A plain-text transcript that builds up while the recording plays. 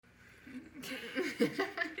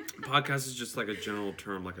Podcast is just like a general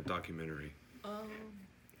term, like a documentary. Oh.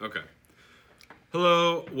 Okay.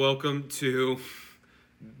 Hello, welcome to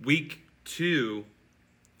week 2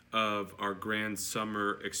 of our grand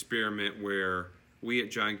summer experiment where we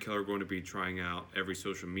at Giant Killer are going to be trying out every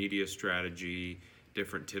social media strategy,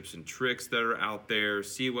 different tips and tricks that are out there,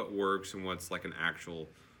 see what works and what's like an actual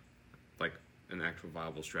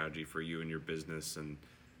viable strategy for you and your business and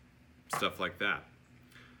stuff like that.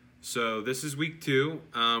 So this is week 2.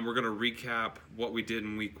 We're going to recap what we did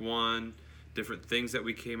in week 1, different things that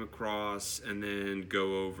we came across, and then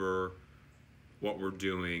go over what we're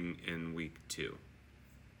doing in week 2.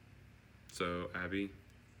 So, Abby,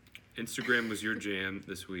 Instagram was your jam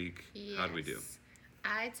this week. Yes. How'd we do?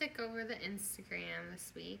 I took over the Instagram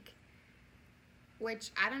this week,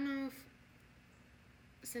 which I don't know if,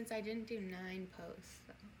 since I didn't do 9 posts,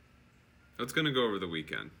 though. Let's going to go over the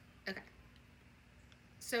weekend. Okay.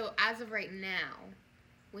 So, as of right now,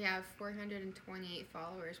 we have 428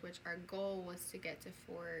 followers, which our goal was to get to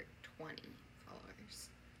 420 followers.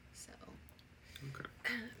 So, Okay.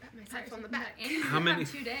 pat myself on the back. And How many?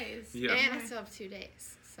 2 days. Yeah. And I still have 2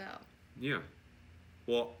 days, so. Yeah.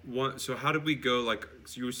 Well, so how did we go? Like,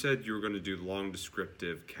 so you said you were going to do long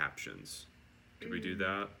descriptive captions. Did we do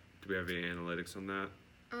that? Do we have any analytics on that?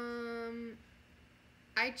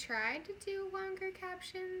 I tried to do longer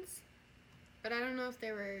captions, but I don't know if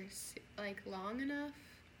they were like long enough,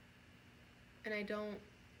 and I don't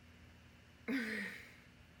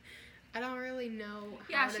really know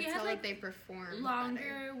how to tell if they perform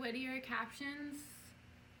longer, wittier captions,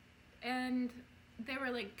 and they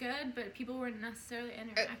were like good, but people weren't necessarily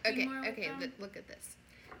interacting more with them. Look at this.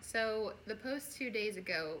 So the post 2 days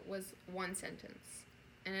ago was 1 sentence,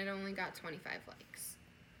 and it only got 25 likes.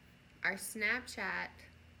 Our Snapchat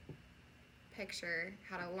picture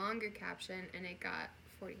had a longer caption, and it got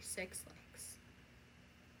 46 likes.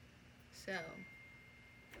 So.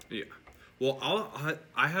 Yeah. Well,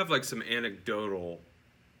 I have like some anecdotal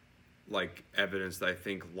like evidence that I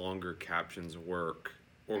think longer captions work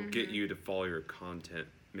or get you to follow your content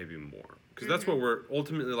maybe more. Because that's what we're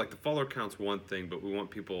ultimately like. The follower count's one thing, but we want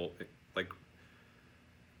people like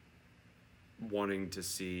wanting to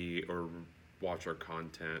see or watch our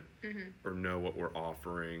content or know what we're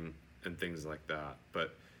offering and things like that.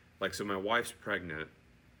 But like, so my wife's pregnant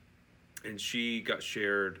and she got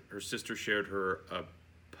shared, her sister shared her a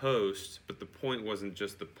post, but the point wasn't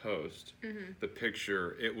just the post, the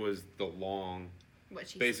picture, it was the long,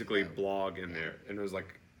 basically blog in there. And it was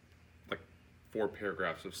like 4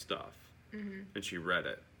 paragraphs of stuff. And she read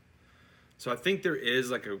it. So I think there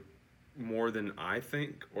is like a more than I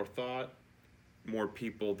think or thought, more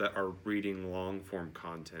people that are reading long form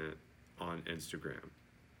content on Instagram.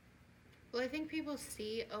 Well, I think people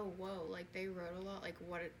see, oh, whoa, like they wrote a lot. Like,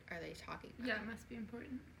 what are they talking about? Yeah, it must be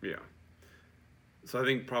important. Yeah. So I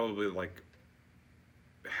think probably like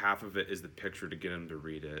half of it is the picture to get them to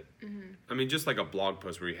read it. I mean, just like a blog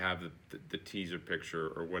post where you have the teaser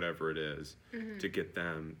picture or whatever it is to get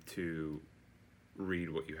them to read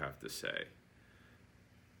what you have to say.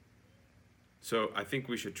 So I think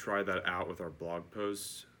we should try that out with our blog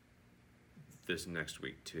posts this next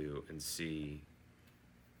week too and see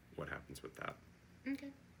what happens with that.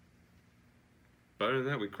 Okay. But other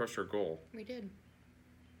than that, we crushed our goal. We did.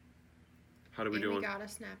 How did we do? We got a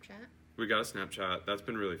Snapchat. We got a Snapchat. That's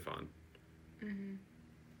been really fun.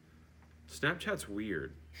 Snapchat's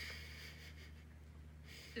weird.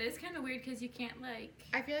 It is kind of weird because you can't like.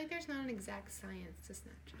 I feel like there's not an exact science to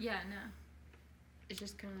Snapchat. Yeah, no. It's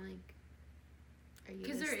just kind of like.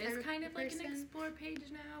 Because there is kind of like an explore page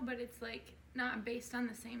now, but it's like not based on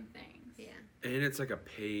the same things. Yeah. And it's like a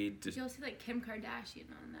paid. You'll see like Kim Kardashian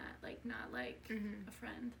on that, like not like a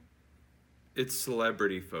friend. It's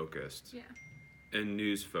celebrity focused. Yeah. And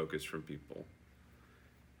news focused from people.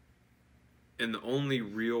 And the only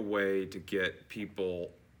real way to get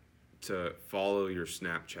people to follow your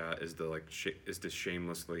Snapchat is to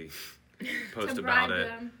shamelessly post to about bribe it.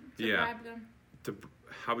 Them. Yeah. Bribe them.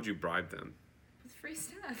 How would you bribe them? With free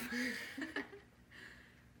stuff.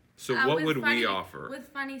 So what would we offer? With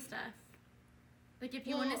funny stuff. Like if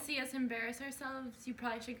you want to see us embarrass ourselves, you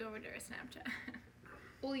probably should go over to our Snapchat.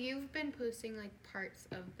 Well, you've been posting like parts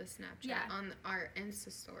of the Snapchat on our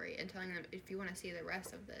Insta story and telling them if you want to see the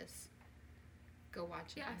rest of this, go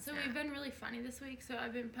watch it. Yeah, so we've been really funny this week. So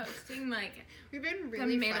I've been posting like we've been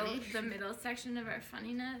really funny. The middle section of our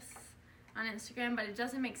funniness on Instagram, but it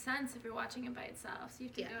doesn't make sense if you're watching it by itself. So you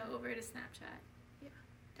have to go over to Snapchat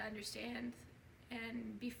to understand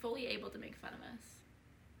and be fully able to make fun of us.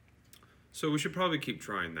 So we should probably keep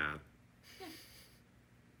trying that. Yeah.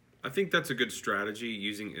 I think that's a good strategy,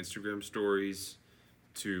 using Instagram stories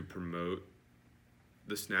to promote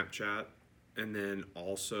the Snapchat, and then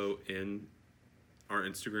also in our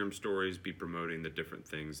Instagram stories be promoting the different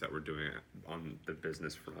things that we're doing on the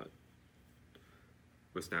business front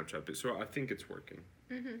with Snapchat. But so I think it's working.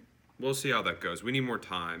 Mm-hmm. We'll see how that goes. We need more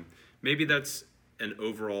time. Maybe that's an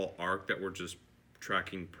overall arc that we're just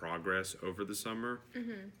tracking progress over the summer,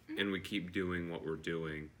 and we keep doing what we're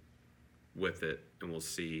doing with it, and we'll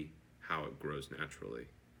see how it grows naturally.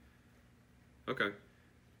 Okay.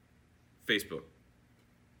 Facebook.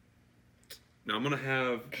 Now I'm going to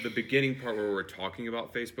have the beginning part where we're talking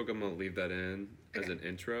about Facebook. I'm going to leave that in as an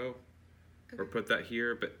intro or put that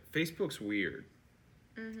here. But Facebook's weird.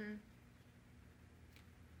 Mm-hmm.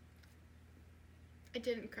 It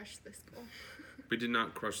didn't crush this goal. We did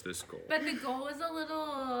not crush this goal. But the goal was a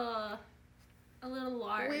little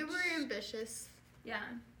large. We were ambitious. Yeah.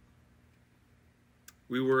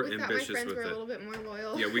 We were ambitious with it. We thought my friends were a little bit more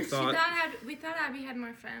loyal. Yeah, we thought Abby had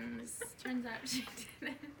more friends. Turns out she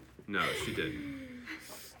didn't. No, she didn't.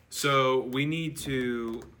 So we need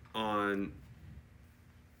to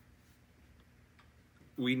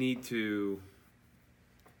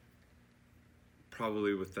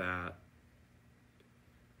probably with that,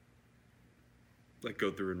 like,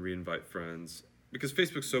 go through and re-invite friends, because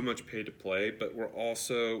Facebook's so much pay to play. But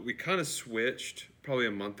we kind of switched probably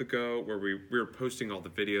a month ago where we were posting all the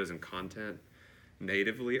videos and content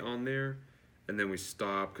natively on there, and then we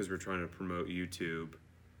stopped because we were trying to promote YouTube,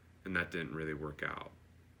 and that didn't really work out.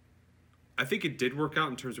 I think it did work out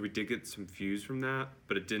in terms of we did get some views from that,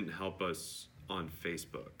 but it didn't help us on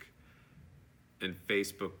Facebook. And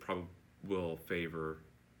Facebook probably will favor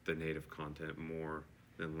the native content more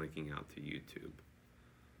than linking out to YouTube.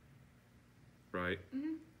 Right?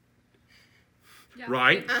 Mm-hmm. Yeah.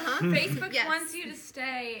 Right? Facebook wants you to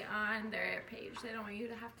stay on their page. They don't want you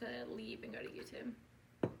to have to leave and go to YouTube.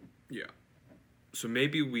 Yeah. So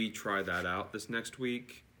maybe we try that out this next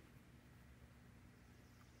week.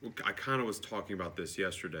 I kind of was talking about this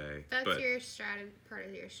yesterday. That's but your part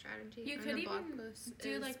of your strategy. You could even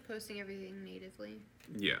do like posting everything natively.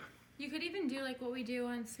 Yeah. You could even do like what we do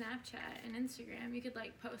on Snapchat and Instagram. You could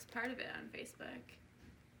like post part of it on Facebook,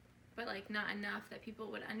 but like not enough that people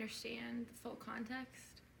would understand the full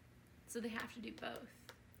context. So they have to do both.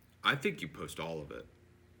 I think you post all of it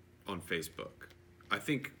on Facebook. I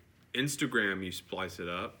think Instagram, you splice it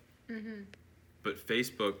up. Mm-hmm. But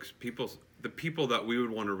Facebook, the people that we would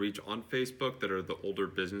want to reach on Facebook that are the older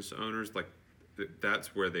business owners, like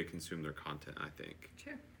that's where they consume their content, I think.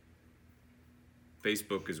 True.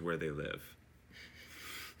 Facebook is where they live.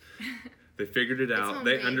 They figured it out.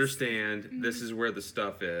 They understand this is where the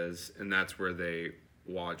stuff is, and that's where they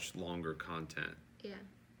watch longer content. Yeah.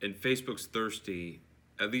 And Facebook's thirsty,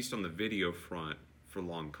 at least on the video front, for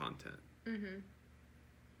long content. Mm-hmm.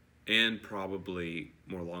 And probably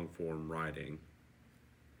more long-form writing.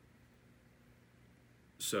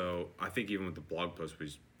 So I think even with the blog posts,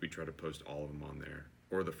 we try to post all of them on there,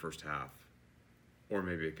 or the first half, or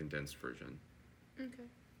maybe a condensed version. Okay.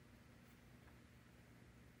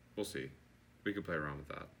 We'll see. We could play around with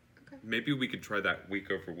that. Okay. Maybe we could try that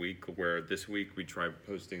week over week, where this week we try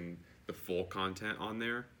posting the full content on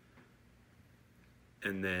there,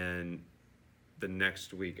 and then the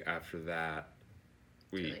next week after that,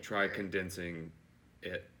 we try condensing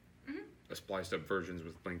it, spliced up versions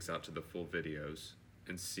with links out to the full videos,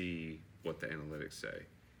 and see what the analytics say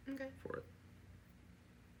for it.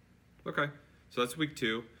 Okay, so that's week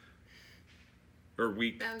 2. Or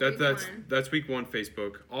week that's week 1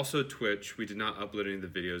 Facebook. Also Twitch, we did not upload any of the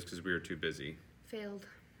videos because we were too busy. Failed.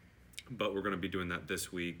 But we're going to be doing that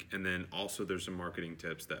this week. And then also there's some marketing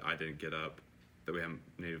tips that I didn't get up that we haven't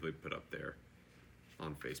natively put up there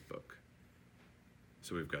on Facebook.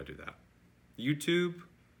 So we've got to do that. YouTube.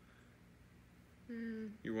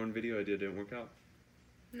 Your one video I did didn't work out.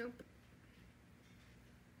 Nope.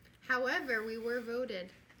 However, we were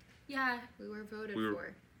voted. Yeah. We were voted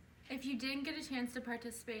for. If you didn't get a chance to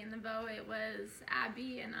participate in the vote, it was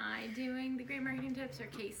Abby and I doing the great marketing tips, or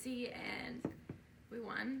Casey, and we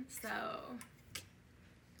won. So.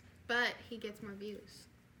 But he gets more views.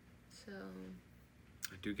 So.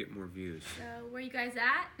 I do get more views. So where you guys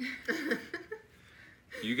at?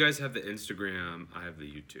 You guys have the Instagram. I have the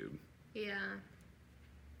YouTube. Yeah.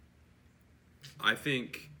 I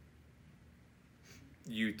think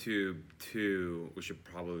YouTube too, we should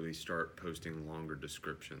probably start posting longer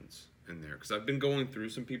descriptions in there, because I've been going through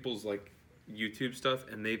some people's like YouTube stuff,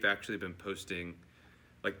 and they've actually been posting,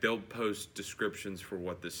 like, they'll post descriptions for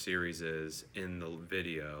what the series is in the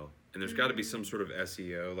video, and there's got to be some sort of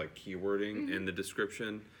SEO, like keywording in the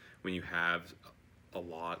description when you have a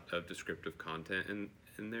lot of descriptive content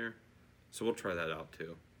in there. So we'll try that out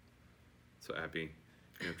too. So Abby,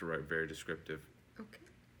 you have to write very descriptive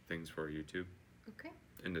things for our YouTube. Okay.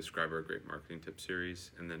 And describe our great marketing tip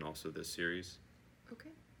series, and then also this series.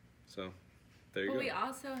 Okay. So there you go. But we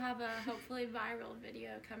also have a hopefully viral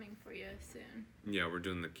video coming for you soon. Yeah, we're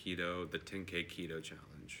doing the 10K keto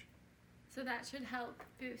challenge. So that should help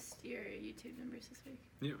boost your YouTube numbers this week.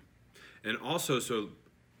 Yeah. And also, so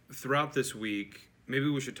throughout this week, maybe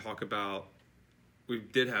we should talk about, we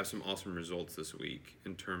did have some awesome results this week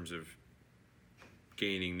in terms of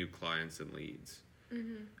gaining new clients and leads.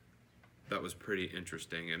 Mm-hmm. That was pretty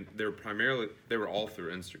interesting. And they were all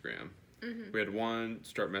through Instagram. Mm-hmm. We had one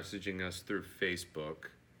start messaging us through Facebook,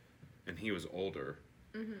 and he was older.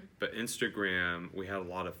 Mm-hmm. But Instagram, we had a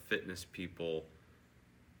lot of fitness people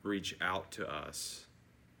reach out to us.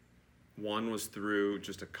 One was through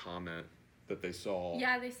just a comment that they saw.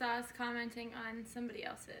 Yeah, they saw us commenting on somebody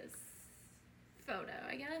else's photo,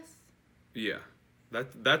 I guess. Yeah.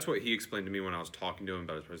 That's what he explained to me when I was talking to him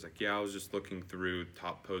about it. I was like, yeah, I was just looking through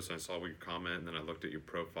top posts and I saw your comment, and then I looked at your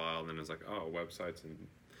profile, and then I was like, oh, websites. And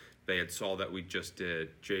they had saw that we just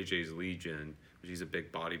did JJ's Legion, which he's a big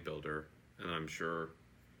bodybuilder, and I'm sure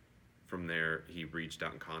from there he reached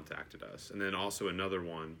out and contacted us. And then also another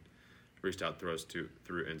one reached out through us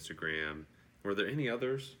through Instagram. Were there any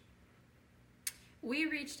others? We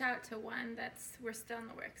reached out to one we're still in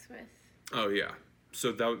the works with. Oh, yeah.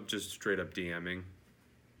 So that was just straight up DMing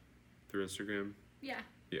through Instagram? Yeah.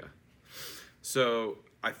 Yeah. So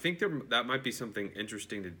I think that might be something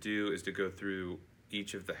interesting to do, is to go through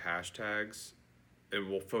each of the hashtags, and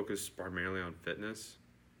we'll focus primarily on fitness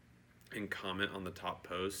and comment on the top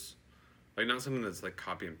posts. Like, not something that's like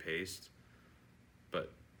copy and paste,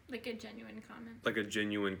 but Like a genuine comment. like a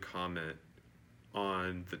genuine comment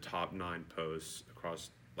on the top 9 posts across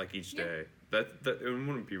like each Yeah. day. That it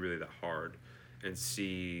wouldn't be really that hard, and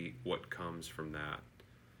see what comes from that.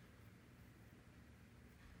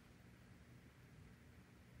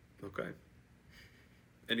 Okay.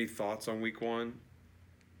 Any thoughts on week 1?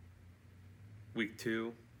 Week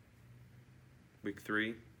 2? Week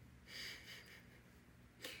 3?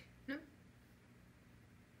 No.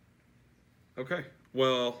 Okay.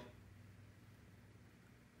 Well,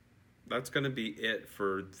 that's going to be it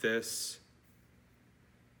for this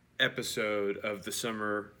episode of the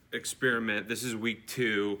summer experiment. This is week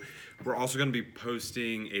 2. We're also going to be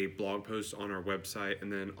posting a blog post on our website,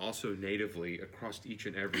 and then also natively across each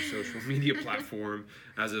and every social media platform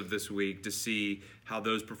as of this week, to see how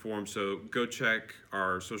those perform. So go check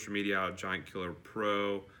our social media out: Giant Killer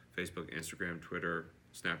Pro, Facebook, Instagram, Twitter,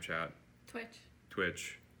 Snapchat,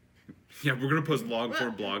 Twitch. Yeah, we're going to post long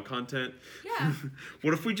form blog content. Yeah.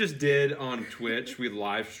 What if we just did on Twitch, we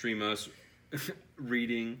live stream us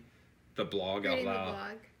reading the blog out loud? The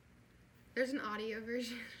blog. There's an audio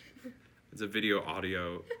version. It's a video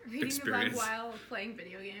audio Reading experience. the blog while playing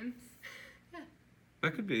video games. Yeah.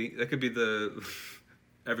 That could be the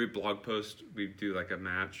every blog post we do like a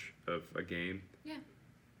match of a game. Yeah.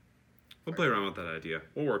 We'll play around with that idea.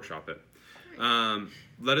 We'll workshop it.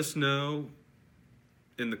 Let us know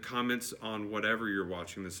in the comments on whatever you're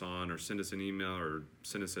watching this on, or send us an email, or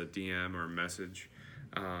send us a DM or a message.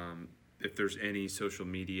 If there's any social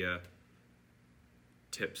media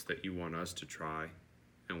tips that you want us to try,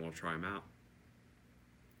 and we'll try them out.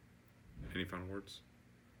 Any final words?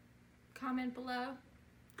 Comment below.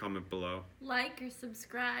 Comment below. Like or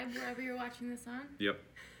subscribe wherever you're watching this on. Yep.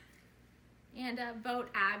 And vote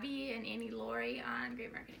Abby and Annie Laurie on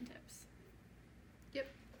Great Marketing Tips.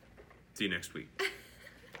 Yep. See you next week.